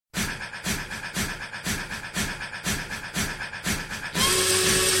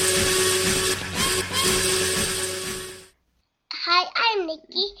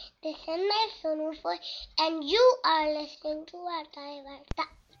and मैं Sonu फोय and you are listening to वार्ता रे वार्ता.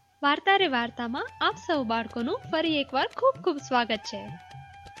 વાર્તા રે વાર્તામાં આપ સૌ બાળકોનું ફરી એકવાર ખૂબ ખૂબ સ્વાગત છે.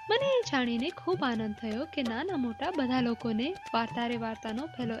 મને એ જાણીને ખૂબ આનંદ થયો કે નાના મોટા બધા લોકોને વાર્તા રે વાર્તાનો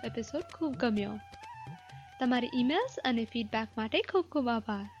પહેલો એપિસોડ ખૂબ ગમ્યો. તમારી ઈમેલ્સ અને ફીડબેક માટે ખૂબ ખૂબ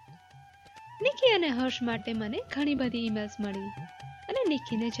આભાર. નિકી અને હર્ષ માટે મને ઘણી બધી ઈમેલ્સ મળી અને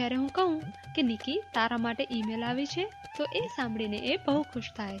નિકીને જ્યારે હું કહું કે નિકી તારા માટે ઈમેલ આવી છે તો એ સાંભળીને એ બહુ ખુશ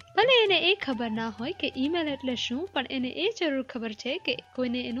થાય. ભલે એને એ ખબર ના હોય કે ઈમેલ એટલે શું, પણ એને એ જરૂર ખબર છે કે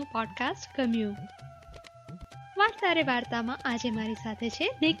કોઈને એનું પોડકાસ્ટ ગમ્યું. વાર્તા રે વાર્તામાં આજે મારી સાથે છે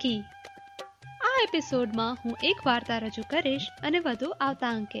નિકી. આ એપિસોડમાં હું એક વાર્તા રજૂ કરીશ અને વધુ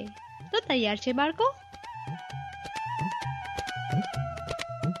આવતા અંકે. તો તૈયાર છે બાળકો?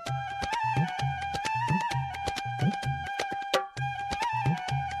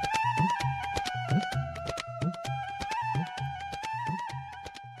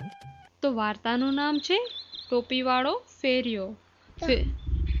 તો વાર્તાનું નામ છે ટોપીવાળો ફેરિયો.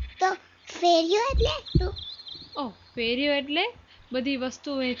 તો ફેરિયો એટલે શું? ફેરિયો એટલે બધી વસ્તુ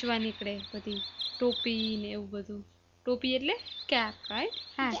વેચવા નીકળે, બધી ટોપી ને એવું બધું. ટોપી એટલે કેપ, રાઈટ?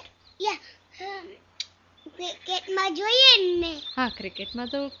 હેટ. ક્રિકેટમાં જોઈએ ને? હા, ક્રિકેટમાં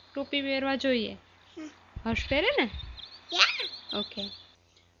તો ટોપી પહેરવા જોઈએ. હર્ષ પહેરે ને? ઓકે,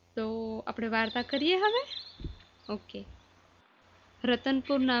 તો આપણે વાર્તા કરીએ હવે. ઓકે.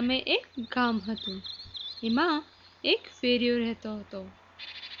 રતનપુર નામે એક ગામ હતું. એમાં એક ફેરિયો રહેતો હતો.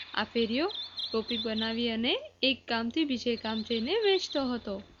 આ ફેરિયો ટોપી બનાવી અને એક ગામથી બીજે ગામ જઈને વેચતો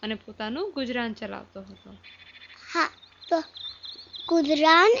હતો અને પોતાનું ગુજરાન ચલાવતો હતો. હા, તો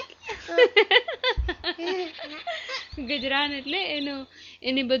ગુજરાન ગુજરાન એટલે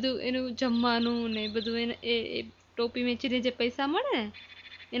એની બધું એનું જમવાનું ને બધું એ ટોપી વેચીને જે પૈસા મળે ને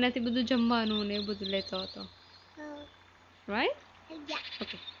એનાથી બધું જમવાનું ને એવું બધું લેતો હતો. રાઈટ?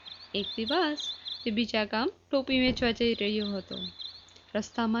 ઓકે. એક દિવસ તે બીજા ગામ ટોપી વેચવા જઈ રહ્યો હતો.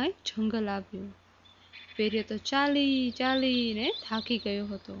 રસ્તામાં એક જંગલ આવ્યું. ફેરિયો તો ચાલીને થાકી ગયો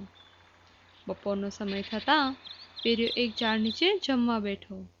હતો. બપોરનો સમય થતાં ફેરિયો એક ઝાડ નીચે જમવા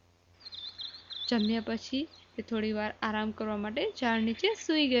બેઠો. જમ્યા પછી તે થોડી વાર આરામ કરવા માટે ઝાડ નીચે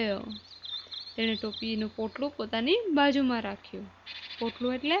સૂઈ ગયો. તેણે ટોપીનું પોટલું પોતાની બાજુમાં રાખ્યું.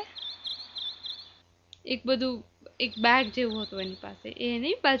 પોટલું એટલે એક બેગ જેવું હતું એની પાસે,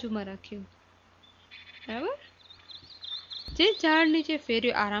 એની બાજુમાં રાખ્યું. બરાબર? જે ઝાડ નીચે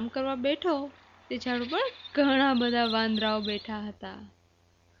ફેરિયો આરામ કરવા બેઠો તે ઝાડ ઉપર ઘણા બધા વાંદરાઓ બેઠા હતા.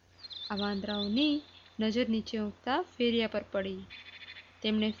 આ વાંદરાઓની નજર નીચે ઊંઘતા ફેરિયા પર પડી.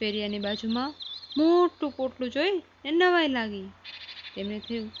 તેમને ફેરિયાની બાજુમાં મોટું પોટલું જોઈ નવાઈ લાગી. તેમને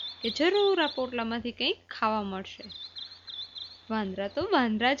થયું કે જરૂર આ પોટલામાંથી કંઈક ખાવા મળશે. વાંદરા તો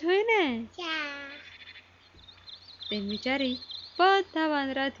વાંદરા જ હોય ને. તેમ વિચારી બધા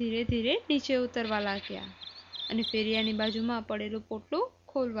વાંદરા ધીરે ધીરે નીચે ઉતરવા લાગ્યા અને ફેરિયાની બાજુમાં પડેલું પોટલું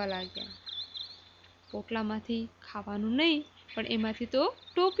ખોલવા લાગ્યા. પોટલામાંથી ખાવાનું નહીં, પણ એમાંથી તો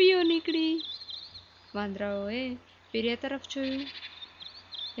ટોપીઓ નીકળી. વાંદરાઓએ ફેરિયા તરફ જોયું.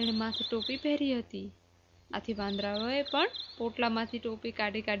 તેણે માથે ટોપી પહેરી હતી. આથી વાંદરાઓએ પણ પોટલામાંથી ટોપી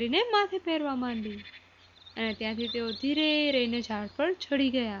કાઢીને માથે પહેરવા માંડી અને ત્યાંથી તેઓ ધીરે રહીને ઝાડ પર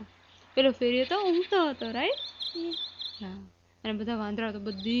ચડી ગયા. પેલો ફેરિયો તો ઊંઘતો હતો, રાઈટ? હા. અને બધા વાંદરાઓ તો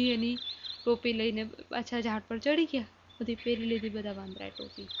બધી એની ટોપી લઈને પાછા ઝાડ પર ચડી ગયા. બધી પહેરી લીધી બધા વાંદરાએ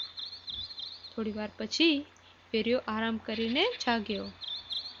ટોપી. થોડી વાર પછી ફેરિયો આરામ કરીને જાગ્યો.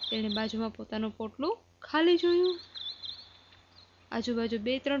 તેણે બાજુમાં પોતાનું પોટલું ખાલી જોયું. આજુબાજુ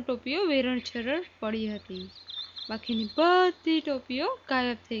 2-3 ટોપીઓ વેરણછેરણ પડી હતી. બાકીની બધી ટોપીઓ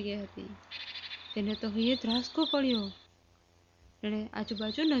ગાયબ થઈ ગઈ હતી. તેને તો હૈયે ધ્રાસકો પડ્યો. તેણે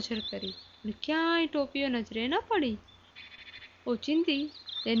આજુબાજુ નજર કરી અને ક્યાંય ટોપીઓ નજરે ન પડી. ઓચિંતી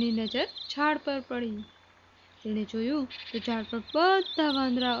તેની નજર ઝાડ પર પડી. તેણે જોયું તો ઝાડ પર બધા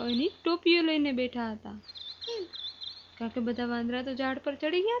વાંદરાઓ એની ટોપીઓ લઈને બેઠા હતા. કારણ કે બધા વાંદરા તો ઝાડ પર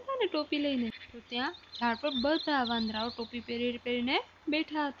ચડી ગયા હતા ને ટોપી લઈને, તો ત્યાં ઝાડ પર બધા વાંદરાઓ ટોપી પહેરીને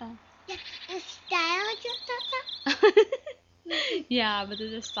બેઠા હતા.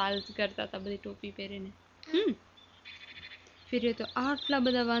 બધું સ્ટાઇલ કરતા હતા બધી ટોપી પહેરીને. ફેરિયો તો આટલા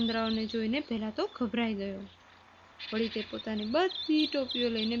બધા વાંદરાઓને જોઈને પહેલા તો ગભરાઈ ગયો. વળી તે પોતાની બધી ટોપીઓ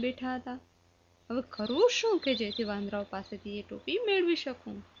લઈને બેઠા હતા. હવે કરવું શું કે જેથી વાંદરાઓ પાસેથી એ ટોપી મેળવી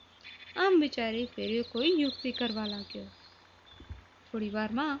શકું? આમ વિચારી ફેરિયો કોઈ યુક્તિ કરવા લાગ્યો. થોડી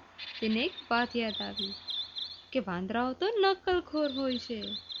વારમાં તેને એક વાત યાદ આવી કે વાંદરાઓ તો નકલખોર હોય છે.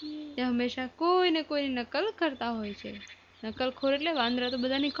 તે હંમેશા કોઈને કોઈની નકલ કરતા હોય છે. નકલખોર એટલે વાંદરા તો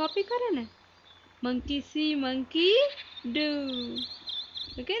બધાની કોપી કરે ને. Monkey see monkey do.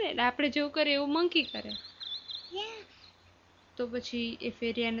 Okay ને? આપણે જેવું કરે એવું મંકી કરે. તો પછી એ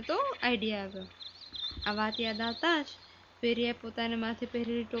ફેરિયાને તો આઈડિયા આવ્યો. આ વાત યાદ આવતા જ ફેરિયાએ પોતાને માથે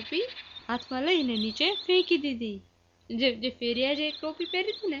પહેરેલી ટોપી હાથમાં લઈને નીચે ફેંકી દીધી. જે ફેરિયા જે ટોપી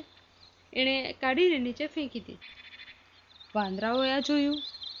પહેરી હતી ને એણે કાઢીને નીચે ફેંકી દીધી. વાંદરાઓએ આ જોયું.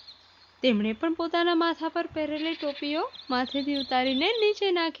 તેમણે પણ પોતાના માથા પર પહેરેલી ટોપીઓ માથેથી ઉતારીને નીચે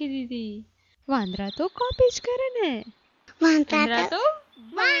નાખી દીધી. વાંદરા તો કોપી જ કરે ને. વાંદરા તો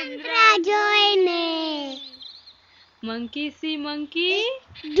વાંદરા જોઈને મંકી સી મંકી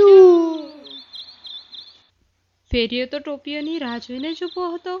ડુ. ફેરિયો તો ટોપીઓની રાહ જોઈને જ ઊભો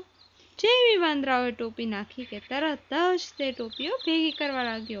હતો. જેવી વાંદરાઓએ ટોપી નાખી કે તરત જ તે ટોપીઓ ભેગી કરવા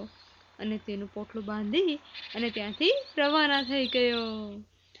લાગ્યો અને તેનું પોટલું બાંધી અને ત્યાંથી રવાના થઈ ગયો.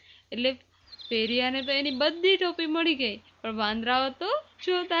 એટલે ફેરિયાને તો એની બધી ટોપી મળી ગઈ, પણ વાંદરાઓ તો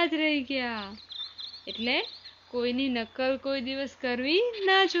જોતા જ રહી ગયા. એટલે કોઈની નકલ કોઈ દિવસ કરવી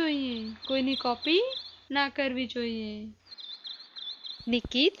ના જોઈએ, કોઈની કોપી ના કરવી જોઈએ.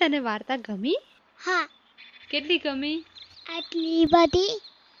 નિકી, તને વાર્તા ગમી? હા. કેટલી ગમી? આટલી બધી.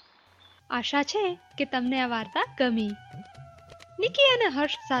 આશા છે કે તમને આ વાર્તા ગમી. નિકી અને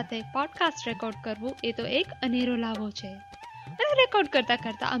હર્ષ સાથે પોડકાસ્ટ રેકોર્ડ કરવું એ તો એક અનેરો લાવો છે. અને રેકોર્ડ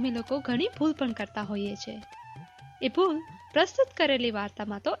કરતા અમે લોકો ઘણી ભૂલ પણ કરતા હોઈએ છીએ. એ ભૂલ પ્રસ્તુત કરેલી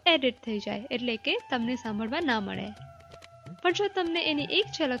વાર્તામાં તો એડિટ થઈ જાય, એટલે કે તમને સાંભળવા ના મળે. પણ જો તમને એની એક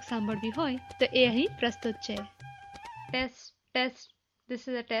ઝલક સાંભળવી હોય તો એ અહીં પ્રસ્તુત છે. Test. This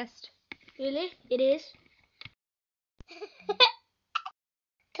is a test. Really? It is?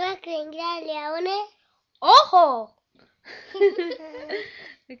 થોડા ક્રેંગરા લે આવો ને. ઓહો!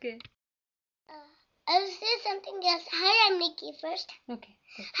 Okay. I will say something else. Hi, I'm Nikki first. Okay.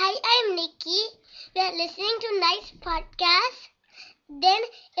 Hi, I'm Nikki. We are listening to nice podcast. Then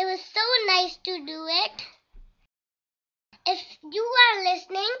it was so nice to do it. If you are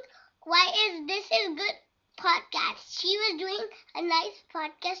listening, why is this a good podcast? She was doing a nice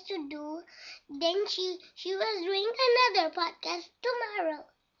podcast to do. Then she was doing another podcast tomorrow.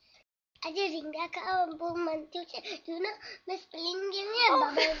 આજે રીંગણા ખાવા બહુ મન થયું છે. You know, my spelling gave me a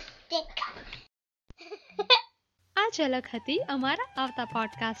bubble stick. આ ઝલક હતી અમારા આવતા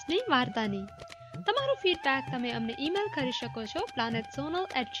પોડકાસ્ટની વાર્તાની. તમારું ફીડબેક તમે અમને ઈમેલ કરી શકો છો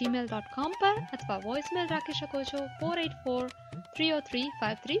planetsonal@gmail.com પર અથવા વોઇસમેલ રાખી શકો છો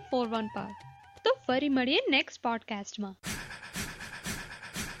 484-303-5341 પર. તો ફરી મળીએ નેક્સ્ટ પોડકાસ્ટમાં.